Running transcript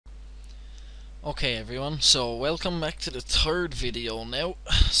Okay everyone, so welcome back to the third video now.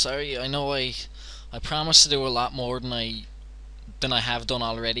 Sorry, I know I promised to do a lot more than I have done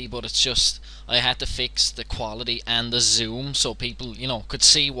already, but it's just I had to fix the quality and the zoom so people, could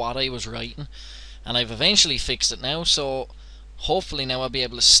see what I was writing. And I've eventually fixed it now, so hopefully now I'll be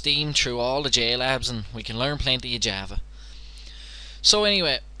able to steam through all the JLabs and we can learn plenty of Java. So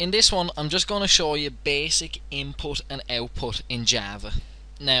anyway, in this one I'm just going to show you basic input and output in Java.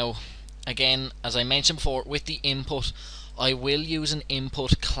 Now, again, as I mentioned before, with the input, I will use an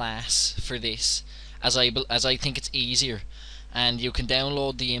input class for this, as I think it's easier, and you can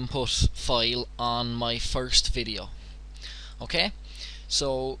download the input file on my first video. Okay,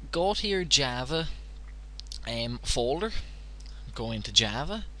 so go to your Java folder, go into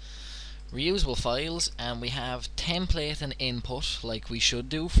Java, reusable files, and we have template and input like we should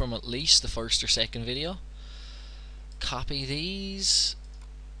do from at least the first or second video. Copy these.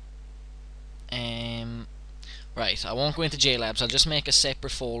 Right, I won't go into JLabs, I'll just make a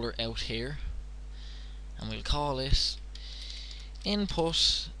separate folder out here and we'll call it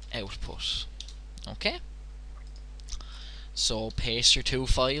input output. Okay, so paste your two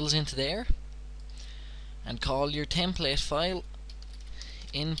files into there and call your template file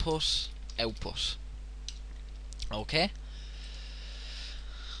input output. Okay,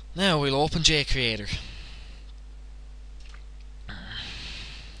 now we'll open JCreator,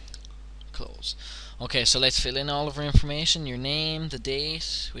 close. Okay, so let's fill in all of our information. Your name, the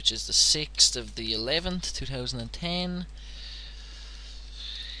date, which is the 6th of the 11th, 2010.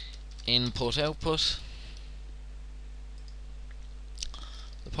 Input, output.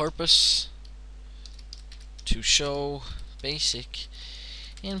 The purpose, to show basic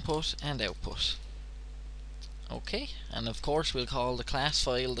input and output. Okay, and of course we'll call the class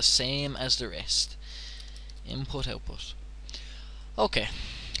file the same as the rest. Input, output. Okay,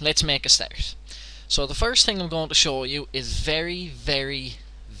 let's make a start. So the first thing I'm going to show you is very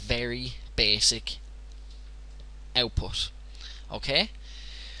basic output. Okay?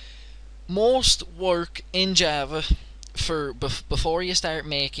 Most work in Java before you start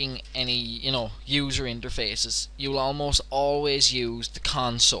making any, user interfaces, you'll almost always use the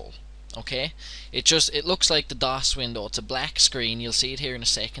console. Okay? It looks like the DOS window. It's a black screen. You'll see it here in a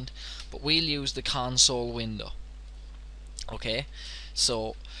second, but we'll use the console window. Okay?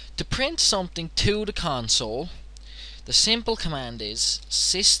 So to print something to the console, the simple command is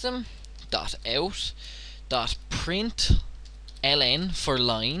system.out.println for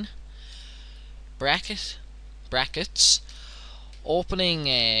line, brackets,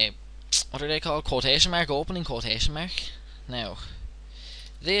 opening, what are they called? Quotation mark, opening quotation mark. Now,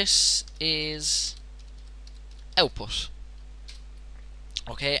 this is output.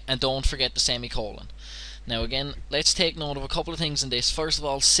 Okay, and don't forget the semicolon. Now again, let's take note of a couple of things in this. First of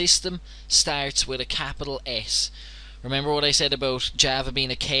all, system starts with a capital S. Remember what I said about Java being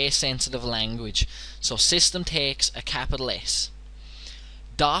a case-sensitive language. So system takes a capital S.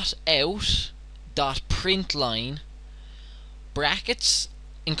 .out.println, brackets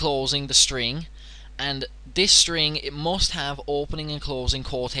enclosing the string, and this string, it must have opening and closing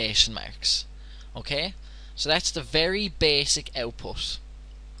quotation marks. Okay? So that's the very basic output.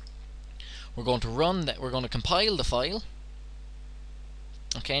 We're going to run that. We're going to compile the file.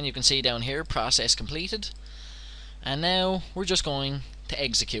 Okay, and you can see down here, process completed. And now we're just going to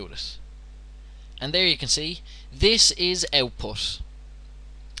execute it. And there you can see, this is output.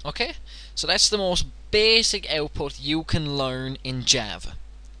 Okay, so that's the most basic output you can learn in Java.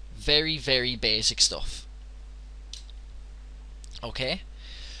 Very basic stuff. Okay,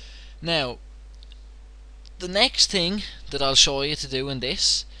 now the next thing that I'll show you to do in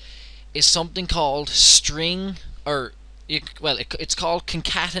this is something called string, or it's called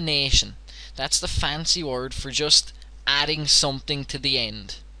concatenation. That's the fancy word for just adding something to the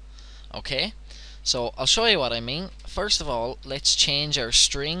end. Okay, so I'll show you what I mean. First of all, let's change our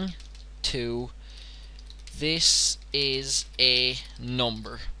string to this is a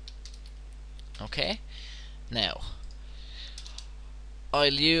number. Okay, now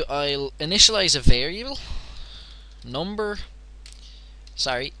I'll initialize a variable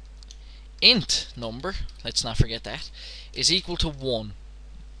int number, let's not forget that, is equal to 1.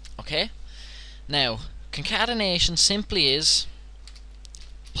 Okay? Now, concatenation simply is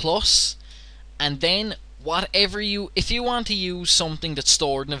plus, and then if you want to use something that's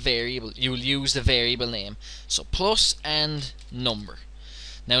stored in a variable, you'll use the variable name. So plus and number.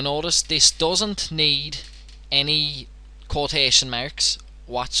 Now notice this doesn't need any quotation marks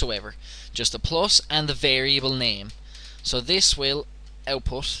whatsoever. Just a plus and the variable name. So this will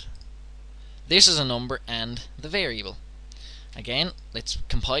output, this is a number and the variable. Again, let's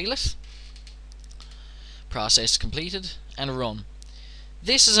compile it. process completed, and run.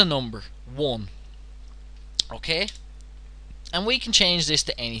 This is a number 1, okay, and we can change this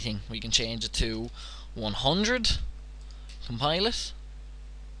to anything. We can change it to 100, compile it,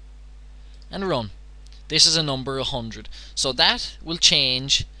 and run. This is a number 100, so that will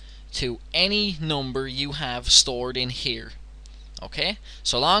change to any number you have stored in here, okay?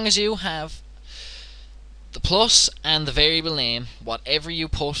 So long as you have the plus and the variable name, whatever you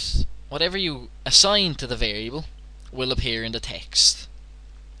assign to the variable will appear in the text.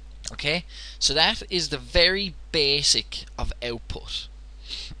 Okay, so that is the very basic of output.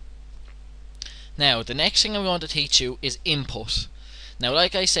 Now the next thing I'm going to teach you is input. Now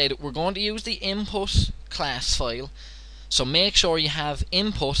like I said, we're going to use the input class file, so make sure you have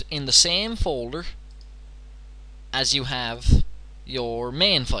input in the same folder as you have your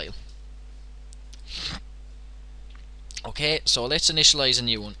main file. Okay, so let's initialize a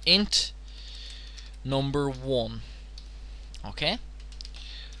new one. Int number 1. Okay,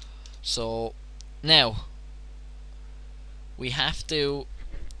 so now we have to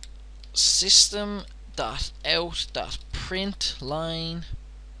system.out.println.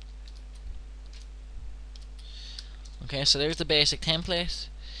 Okay, so there's the basic template.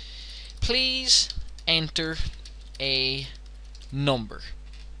 Please enter a number.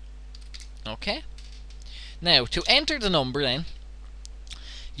 Okay, now to enter the number, then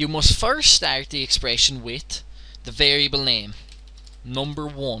you must first start the expression with the variable name number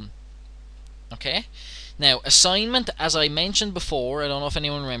 1. Okay, now assignment, as I mentioned before, I don't know if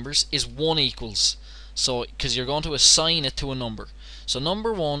anyone remembers, is 1 equals, so because you're going to assign it to a number. So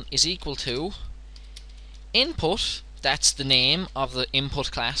number 1 is equal to input, that's the name of the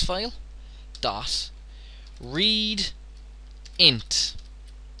input class file, dot read int.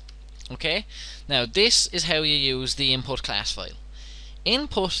 Okay, now this is how you use the input class file.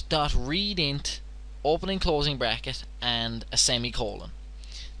 Input.readInt, opening closing bracket, and a semicolon.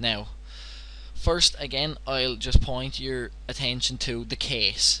 Now first, again, I'll just point your attention to the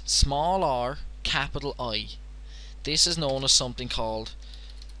case, small r, capital I. This is known as something called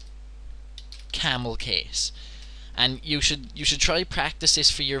camel case, and you should try practice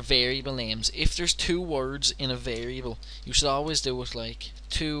this for your variable names. If there's 2 words in a variable, you should always do it like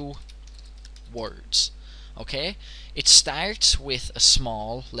 2 words. Okay, it starts with a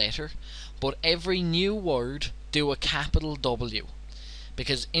small letter, but every new word do a capital W,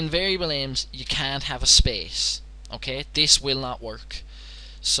 because in variable names you can't have a space. Okay, this will not work,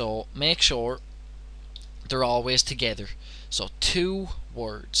 so make sure they're always together. So 2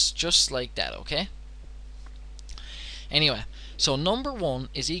 words, just like that. Okay, anyway, so number 1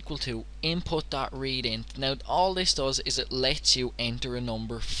 is equal to input.readInt. Now all this does is it lets you enter a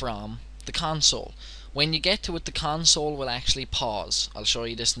number from the console. When you get to it, the console will actually pause. I'll show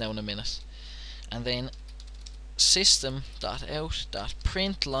you this now in a minute. And then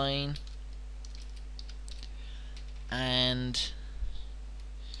system.out.println, and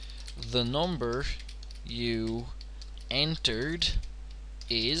the number you entered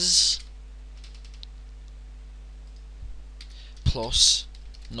is plus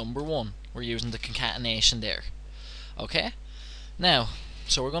number 1. We're using the concatenation there. Okay, now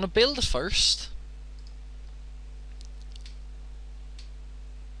so we're going to build it first.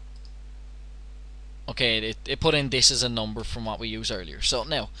 Okay, it put in this as a number from what we used earlier. So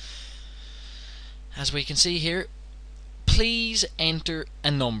now, as we can see here, please enter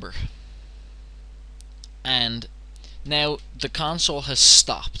a number. And now the console has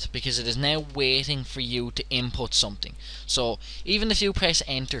stopped because it is now waiting for you to input something. So even if you press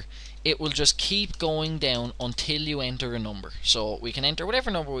enter, it will just keep going down until you enter a number. So we can enter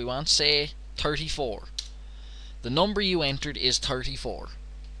whatever number we want, say 34. The number you entered is 34.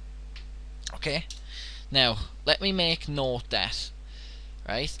 Okay, now let me make note that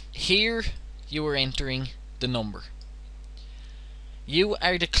right here you are entering the number. You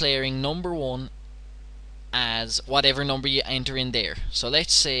are declaring number 1 as whatever number you enter in there. So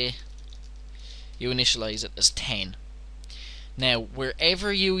let's say you initialize it as 10. Now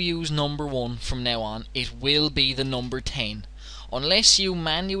wherever you use number 1 from now on, it will be the number 10. Unless you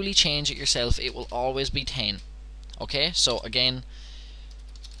manually change it yourself, it will always be 10. Okay, so again,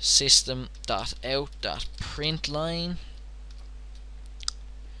 system.out.println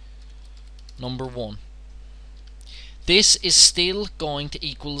number 1. This is still going to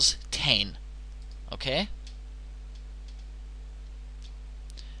equals 10. Okay,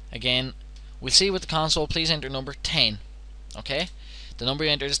 again, we'll see with the console. Please enter number 10. Okay, the number you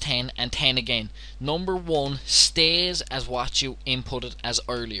entered is 10, and 10 again. Number 1 stays as what you inputted as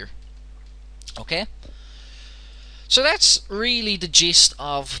earlier. Okay, So that's really the gist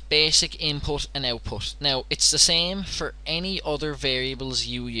of basic input and output. Now it's the same for any other variables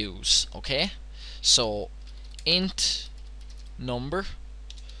you use, okay? So int number,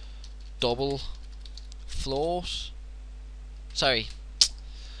 double float, sorry,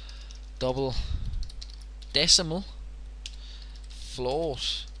 double decimal,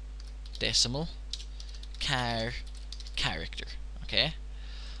 float decimal, character, okay?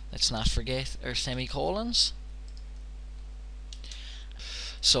 Let's not forget our semicolons.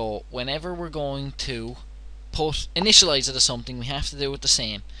 So whenever we're going to initialize it as something, we have to do it the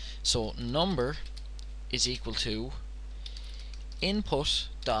same. So number is equal to input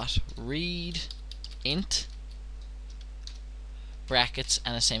dot read int brackets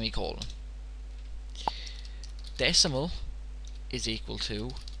and a semicolon. Decimal is equal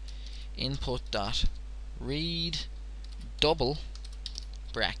to input dot read double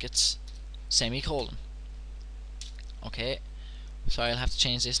brackets semicolon. Okay, sorry, I'll have to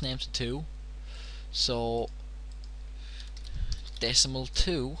change this name to 2. So decimal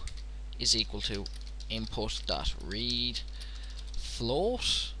 2 is equal to input dot read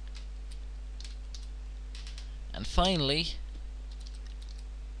float, and finally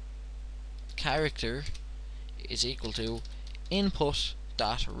character is equal to input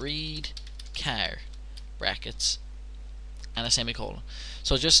dot read char brackets and a semicolon.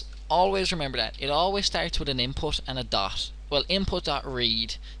 So just always remember that it always starts with an input and a dot. Well, input dot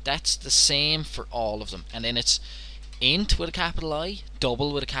read, that's the same for all of them, and then it's int with a capital I,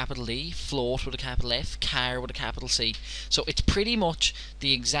 double with a capital E, float with a capital F, char with a capital C. So it's pretty much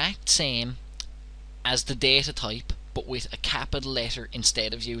the exact same as the data type, but with a capital letter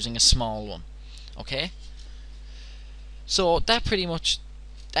instead of using a small one. Okay? So that pretty much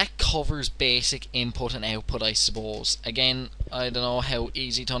covers basic input and output, I suppose. Again, I don't know how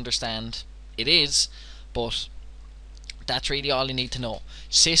easy to understand it is, but that's really all you need to know.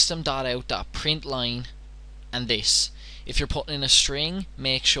 System.out.println and this. If you're putting in a string,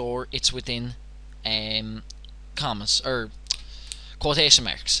 make sure it's within commas or quotation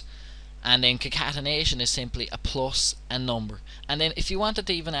marks. And then concatenation is simply a plus and number. And then if you wanted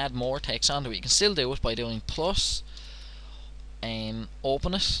to even add more text onto it, you can still do it by doing plus,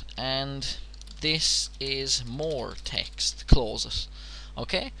 open it, and this is more text, close it.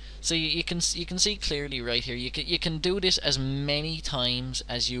 Okay, so you can see clearly right here. You can do this as many times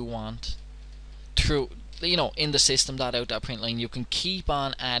as you want through, you know, in the system.out.println. You can keep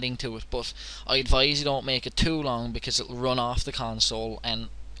on adding to it, but I advise you don't make it too long because it'll run off the console and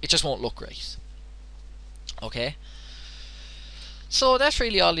it just won't look right. Okay, so that's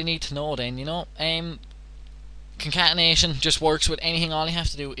really all you need to know then, you know. Concatenation just works with anything. All you have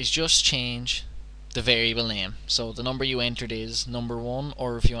to do is just change the variable name. So the number you entered is number 1,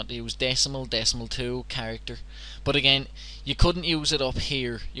 or if you want to use decimal, decimal 2, character. But again, you couldn't use it up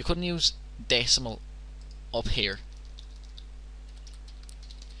here. You couldn't use decimal up here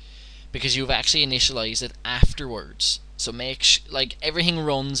because you've actually initialized it afterwards. So like everything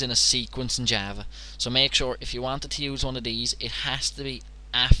runs in a sequence in Java. So make sure if you wanted to use one of these, it has to be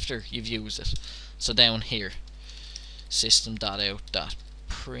after you've used it. So down here,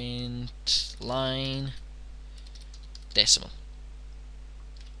 system.out.println decimal.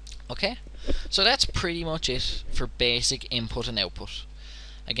 Okay, so that's pretty much it for basic input and output.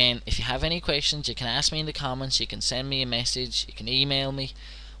 Again, if you have any questions, you can ask me in the comments, you can send me a message, you can email me,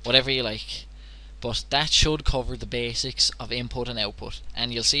 whatever you like. But that should cover the basics of input and output,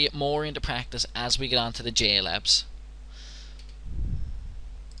 and you'll see it more into practice as we get on to the JLabs.